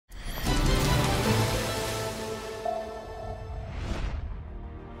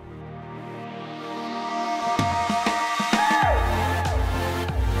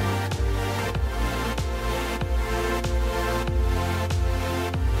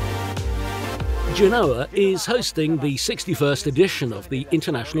Genoa is hosting the 61st edition of the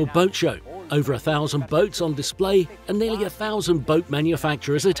International Boat Show. Over 1,000 boats on display and nearly 1,000 boat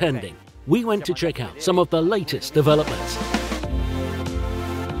manufacturers attending. We went to check out some of the latest developments.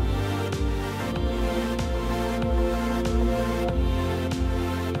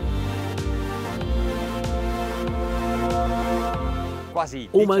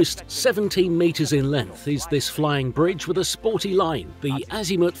 Almost 17 meters in length is this flying bridge with a sporty line, the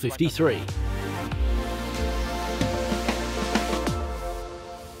Azimut 53.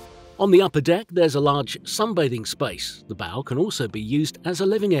 On the upper deck, there's a large sunbathing space. The bow can also be used as a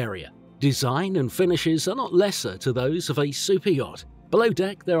living area. Design and finishes are not lesser to those of a super yacht. Below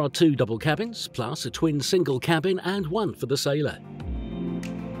deck, there are 2 double cabins, plus a twin single cabin and one for the sailor.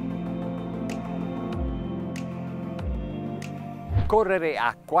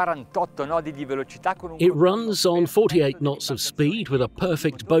 It runs on 48 knots of speed with a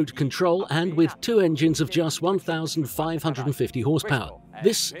perfect boat control and with 2 engines of just 1,550 horsepower.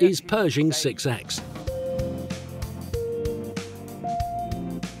 This is Pershing 6X.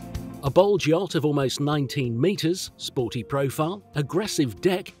 A bold yacht of almost 19 meters, sporty profile, aggressive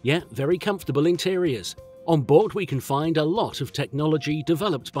deck, yet very comfortable interiors. On board we can find a lot of technology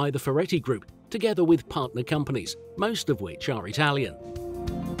developed by the Ferretti Group, together with partner companies, most of which are Italian.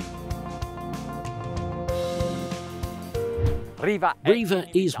 Riva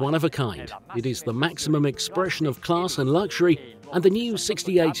is one of a kind. It is the maximum expression of class and luxury, and the new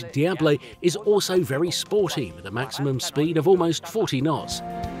 68 Diable is also very sporty with a maximum speed of almost 40 knots.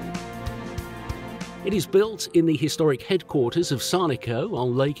 It is built in the historic headquarters of Sunseeker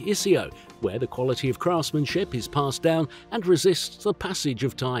on Lake Iseo, where the quality of craftsmanship is passed down and resists the passage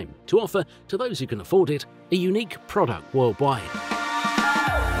of time, to offer, to those who can afford it, a unique product worldwide.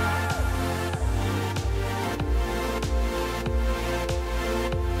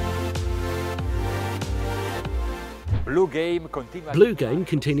 Bluegame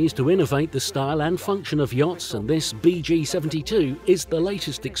continues to innovate the style and function of yachts, and this BG72 is the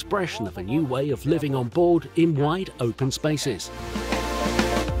latest expression of a new way of living on board in wide open spaces.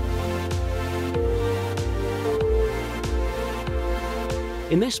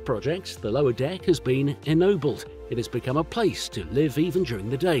 In this project, the lower deck has been ennobled. It has become a place to live even during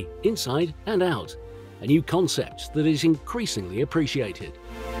the day, inside and out. A new concept that is increasingly appreciated.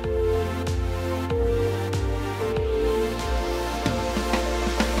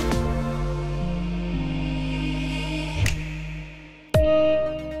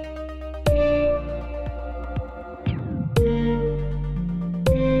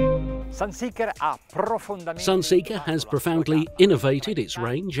 Sunseeker has profoundly innovated its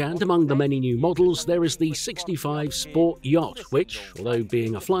range, and among the many new models there is the 65 Sport Yacht, which, although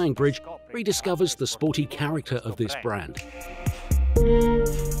being a flying bridge, rediscovers the sporty character of this brand.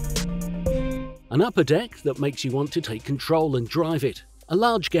 An upper deck that makes you want to take control and drive it, a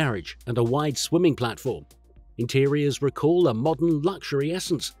large garage and a wide swimming platform. Interiors recall a modern luxury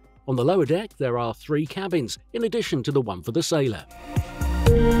essence. On the lower deck there are 3 cabins, in addition to the one for the sailor.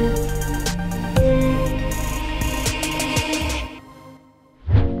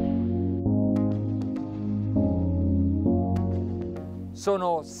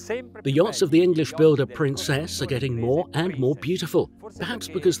 The yachts of the English builder Princess are getting more and more beautiful, perhaps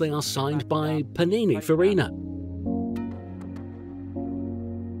because they are signed by Farina.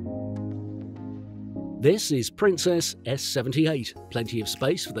 This is Princess S78, plenty of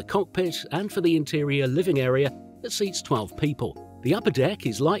space for the cockpit and for the interior living area that seats 12 people. The upper deck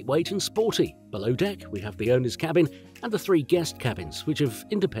is lightweight and sporty. Below deck we have the owner's cabin and the 3 guest cabins, which have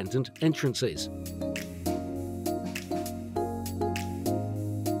independent entrances.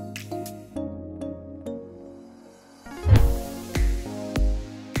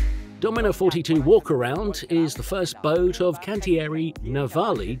 Domina 42 Walkaround is the first boat of Cantieri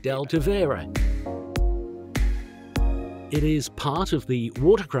Navali del Tevere. It is part of the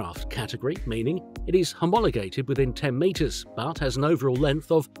watercraft category, meaning it is homologated within 10 meters, but has an overall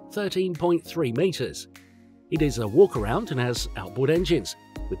length of 13.3 meters. It is a walkaround and has outboard engines.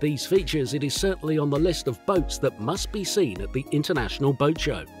 With these features, it is certainly on the list of boats that must be seen at the International Boat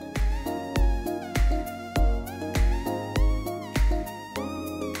Show.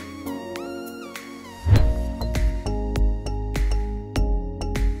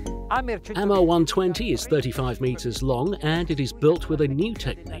 Amer 120 is 35 meters long, and it is built with a new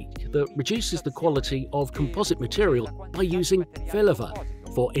technique that reduces the quality of composite material by using filiva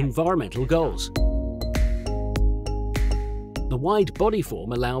for environmental goals. The wide body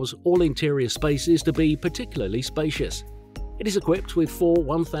form allows all interior spaces to be particularly spacious. It is equipped with 4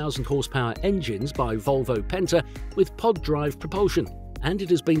 1,000 horsepower engines by Volvo Penta with pod drive propulsion. and it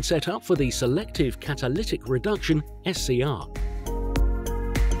has been set up for the Selective Catalytic Reduction (SCR).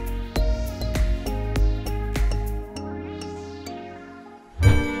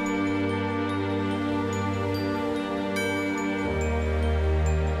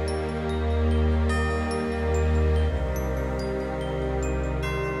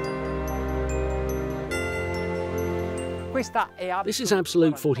 This is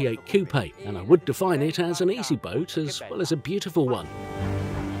Absolute 48 Coupé, and I would define it as an easy boat as well as a beautiful one.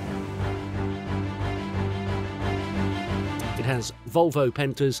 It has Volvo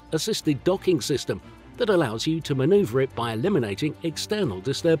Penta's assisted docking system that allows you to manoeuvre it by eliminating external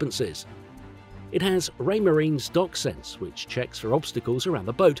disturbances. It has Raymarine's Dock Sense, which checks for obstacles around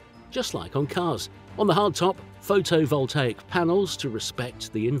the boat, just like on cars. On the hardtop, photovoltaic panels to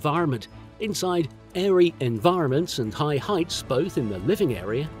respect the environment. Inside, airy environments and high heights both in the living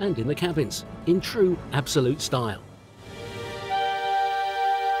area and in the cabins, in true Absolute style.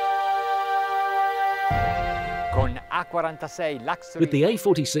 With the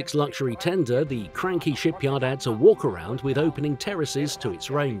A46 luxury tender, the Cranchi shipyard adds a walk-around with opening terraces to its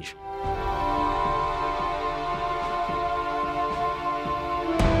range.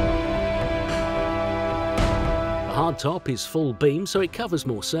 The hardtop is full beam, so it covers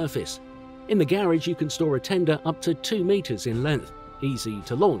more surface. In the garage, you can store a tender up to 2 meters in length, easy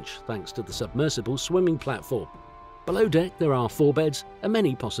to launch thanks to the submersible swimming platform. Below deck, there are 4 beds and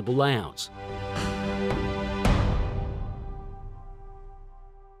many possible layouts.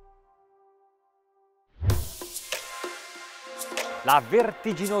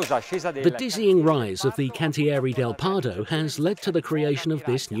 The dizzying rise of the Cantieri del Pardo has led to the creation of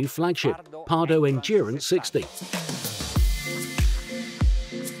this new flagship, Pardo Endurance 60.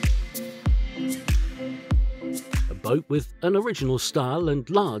 Boat with an original style and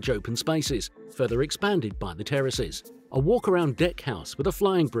large open spaces, further expanded by the terraces. A walk-around deck house with a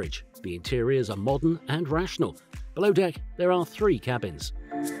flying bridge. The interiors are modern and rational. Below deck, there are 3 cabins.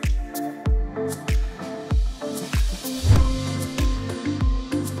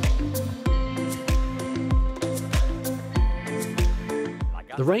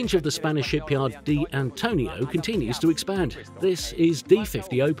 The range of the Spanish shipyard D. Antonio continues to expand. This is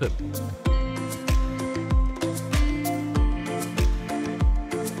D50 Open.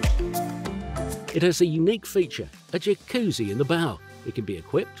 It has a unique feature, a jacuzzi in the bow. It can be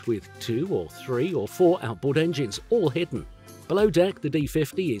equipped with 2 or 3 or 4 outboard engines, all hidden. Below deck, the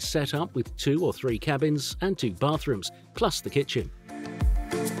D50 is set up with 2 or 3 cabins and 2 bathrooms, plus the kitchen.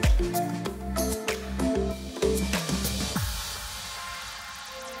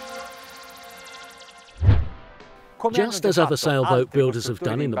 Just as other sailboat builders have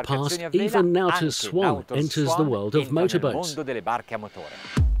done in the past, even Nautor's Swan enters the world of motorboats.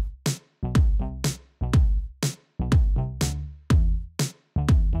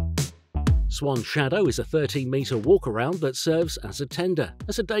 Swan Shadow is a 13-metre walk-around that serves as a tender,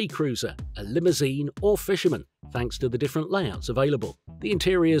 as a day cruiser, a limousine or fisherman, thanks to the different layouts available. The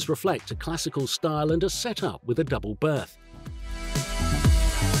interiors reflect a classical style and are set up with a double berth.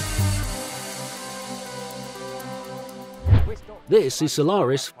 This is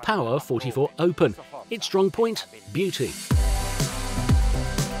Solaris Power 44 Open. Its strong point? Beauty.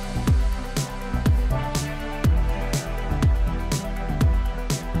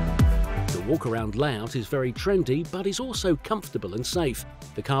 The walk-around layout is very trendy, but is also comfortable and safe.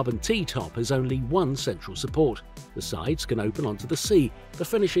 The carbon T-top has only one central support. The sides can open onto the sea. The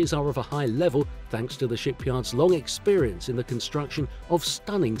finishes are of a high level thanks to the shipyard's long experience in the construction of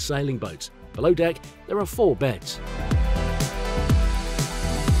stunning sailing boats. Below deck, there are 4 beds.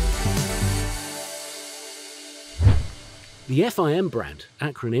 The FIM brand,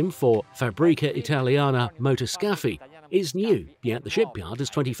 acronym for Fabbrica Italiana Motoscafi, is new, yet the shipyard has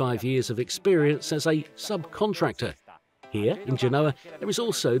 25 years of experience as a subcontractor. Here, in Genoa, there is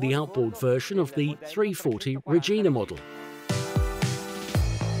also the outboard version of the 340 Regina model.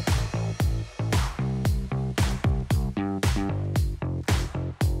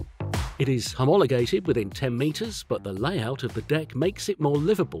 It is homologated within 10 metres, but the layout of the deck makes it more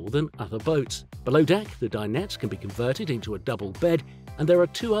livable than other boats. Below deck, the dinettes can be converted into a double bed, and there are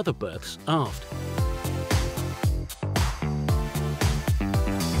 2 other berths aft.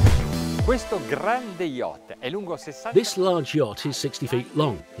 This large yacht is 60 feet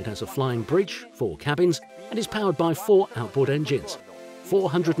long. It has a flying bridge, 4 cabins, and is powered by 4 outboard engines.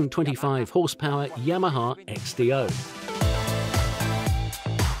 425 horsepower Yamaha XDO.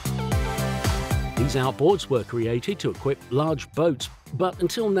 These outboards were created to equip large boats, but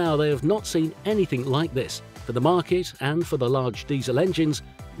until now they have not seen anything like this. For the market and for the large diesel engines,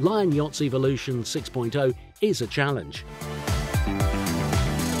 Lion Yachts Evolution 6.0 is a challenge.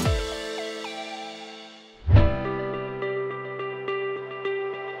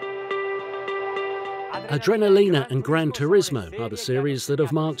 Adrenalina and Granturismo are the series that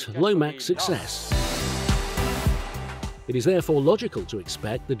have marked Lomac's success. It is therefore logical to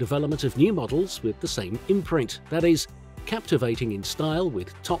expect the development of new models with the same imprint, that is, captivating in style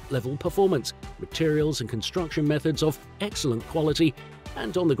with top-level performance, materials and construction methods of excellent quality,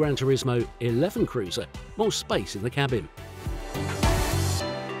 and on the Granturismo 11 Cruiser, more space in the cabin.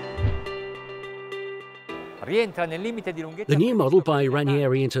 The new model by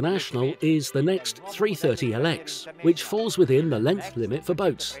Ranieri International is the next 330LX, which falls within the length limit for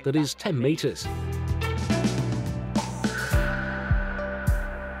boats, that is 10 metres.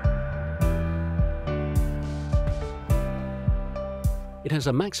 It has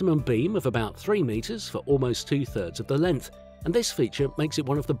a maximum beam of about 3 metres for almost 2/3 of the length, and this feature makes it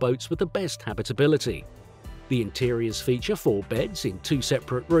one of the boats with the best habitability. The interiors feature 4 beds in 2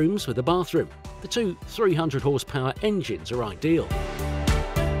 separate rooms with a bathroom. The 2 300 horsepower engines are ideal.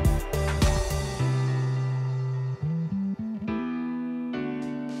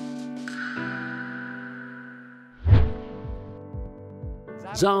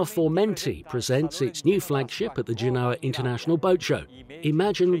 Formenti presents its new flagship at the Genoa International Boat Show,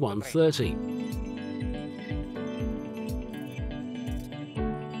 Imagine 130.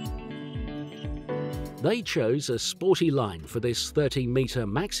 They chose a sporty line for this 13-metre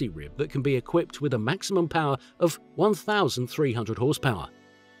maxi rib that can be equipped with a maximum power of 1,300 horsepower.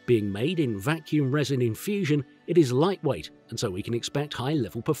 Being made in vacuum resin infusion, it is lightweight, and so we can expect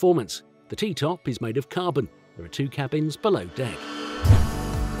high-level performance. The T-top is made of carbon. There are 2 cabins below deck.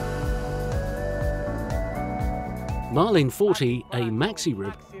 Marlin 40, a maxi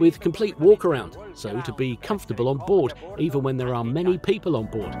rib with complete walkaround, so to be comfortable on board, even when there are many people on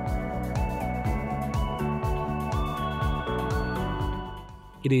board.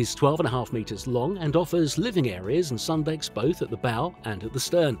 It is 12.5 metres long and offers living areas and sun decks both at the bow and at the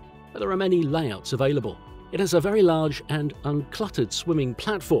stern, but there are many layouts available. It has a very large and uncluttered swimming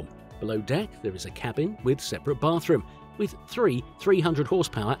platform. Below deck there is a cabin with separate bathroom, with 3 300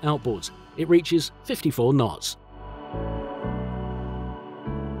 horsepower outboards. It reaches 54 knots.